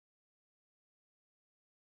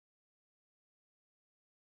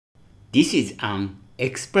This is an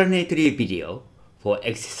explanatory video for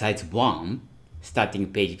exercise 1,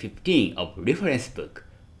 starting page 15 of reference book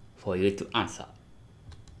for you to answer.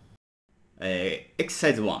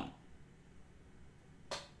 Exercise 1.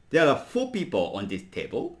 There are 4 people on this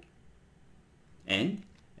table, and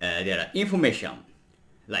there are information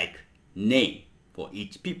like name for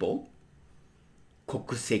each people,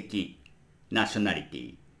 国籍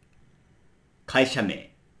nationality, 会社名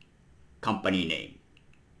company name,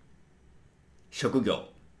 職業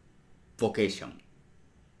vocation,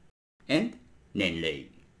 and 年齢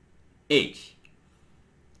age.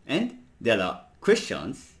 And there are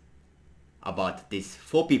questions about these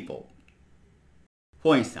 4 people.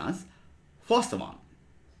 For instance, first one.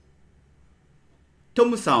 ト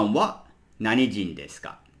ムさんは何人です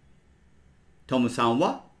か? トムさん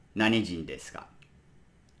は何人ですか?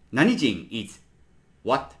 何人 is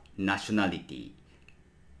what nationality.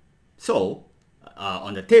 So,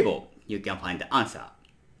 on the table, you can find the answer.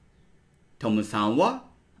 トムさんは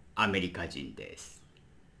アメリカ人です。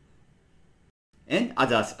And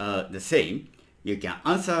others are the same. You can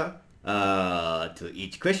answer to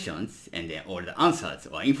each questions, and then all the answers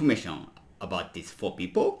or information about these 4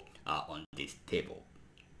 people are on this table.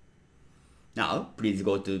 Now, please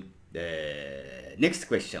go to the next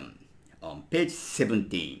question on page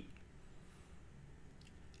 17.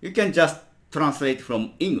 You can just translate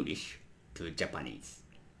from English to Japanese.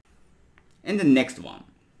 And the next one.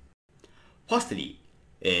 Firstly,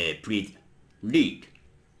 please read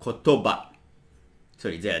言葉.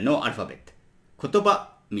 Sorry, there are no alphabet. 言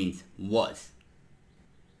葉 means words.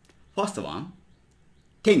 First one,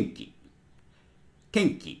 天気.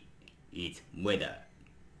 天気 is weather.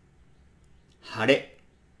 晴れ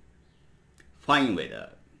fine weather.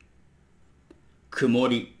 曇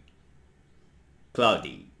り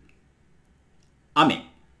cloudy. 雨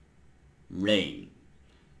rain.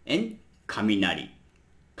 And 雷.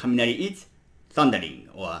 雷 is thundering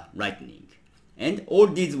or lightning. And all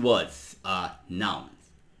these words are nouns.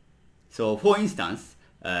 So for instance,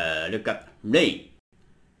 look at rain.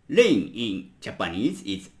 Rain in Japanese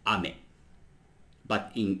is ame.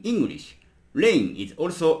 But in English, rain is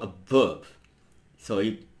also a verb. So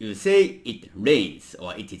you say it rains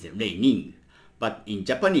or it is raining. But in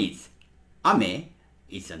Japanese, ame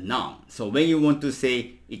is a noun. So when you want to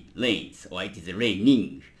say it rains or it is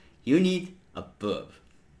raining, you need a verb.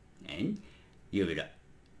 And you will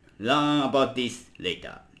learn about this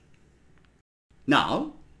later.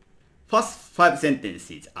 Now, first 5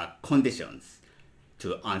 sentences are conditions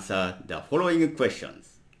to answer the following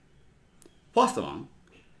questions. First one,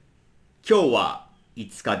 今日は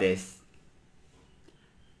5日です.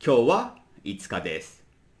 今日は5日です.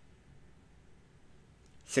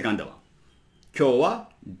 Second one, 今日は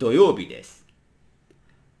土曜日です.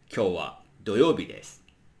 今日は土曜日です.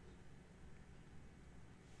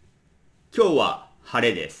 今日は晴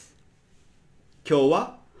れです. 今日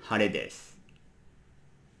は晴れです.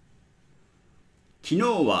 昨日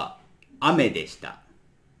は雨でした.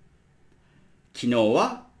 昨日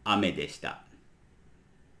は雨でした.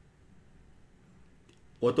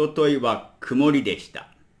 おとといは曇りでした.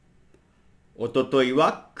 おととい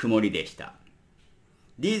は曇りでした.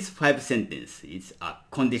 These 5 sentences are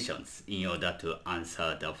conditions in order to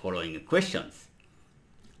answer the following questions.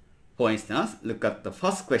 For instance, look at the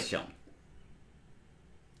first question.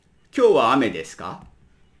 今日は雨ですか?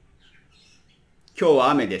 今日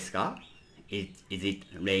は雨ですか? Is it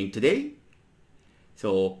rain today?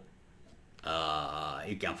 So,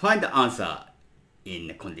 you can find the answer in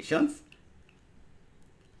the conditions.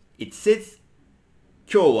 It says,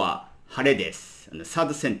 今日は晴れです. And the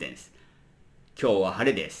third sentence, 今日は晴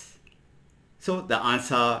れです. So, the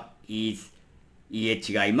answer is, いえ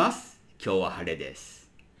違います. 今日は晴れです.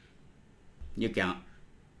 You can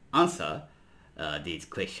answer these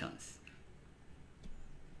questions.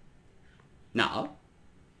 Now,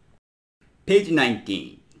 page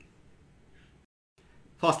 19.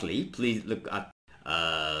 Firstly, please look at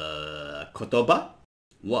言葉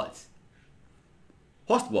words.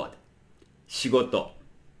 First word, 仕事.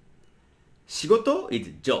 仕事 is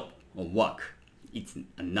job or work. It's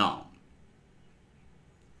a noun.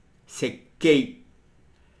 設計.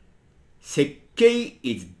 設計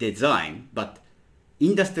is design, but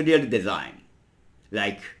industrial design,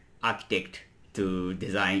 like architect to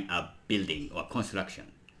design a building or construction,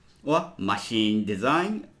 or machine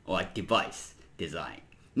design or device design.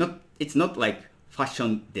 It's not like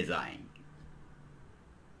fashion design.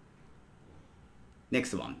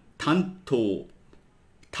 Next one, 担当.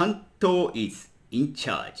 担当 is in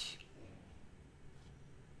charge.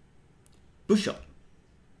 部署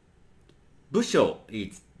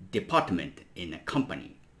is department in a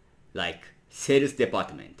company, like sales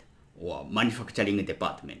department or manufacturing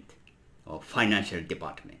department or financial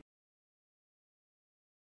department.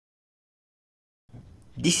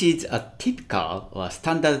 This is a typical or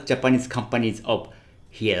standard Japanese companies of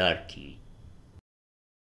hierarchy.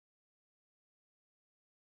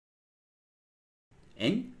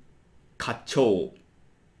 And 課長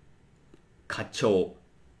課長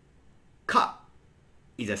Ka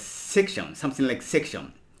is a section, something like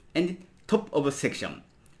section, and top of a section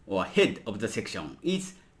or head of the section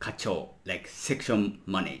is 課長, like section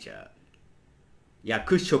manager.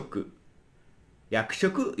 役職 役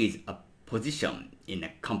職 is a position in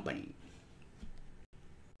a company.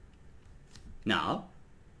 Now,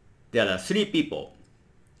 there are three people,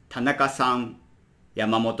 田中さん、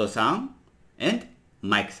山本さん, and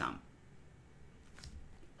Mike さん.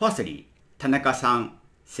 Firstly, 田中さん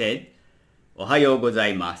said, おはようござ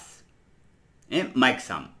います. And Mike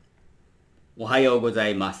さん、おはようござ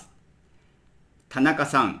います。田中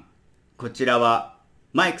さん、こちらは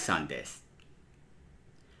マイクさんです。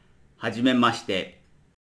はじめまして、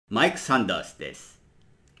マイク・サンダースです。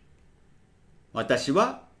私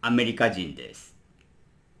はアメリカ人です。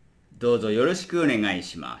どうぞよろしくお願い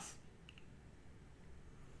します。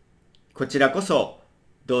こちらこそ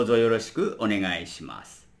どうぞよろしくお願いしま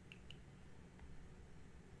す。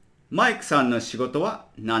マイクさんの仕事は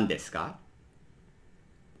何ですか？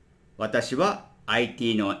私は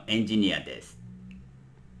IT のエンジニアです。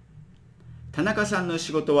田中さんの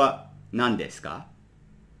仕事は何ですか？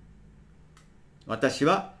私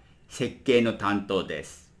は設計の担当で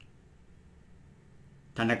す。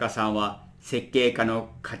田中さんは設計課の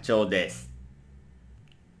課長です。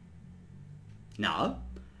Now,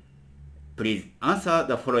 please answer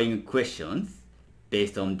the following questions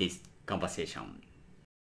based on this conversation.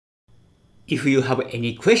 If you have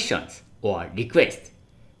any questions or requests,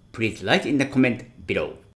 please write in the comment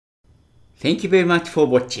below. Thank you very much for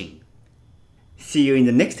watching. See you in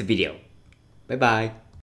the next video. Bye bye.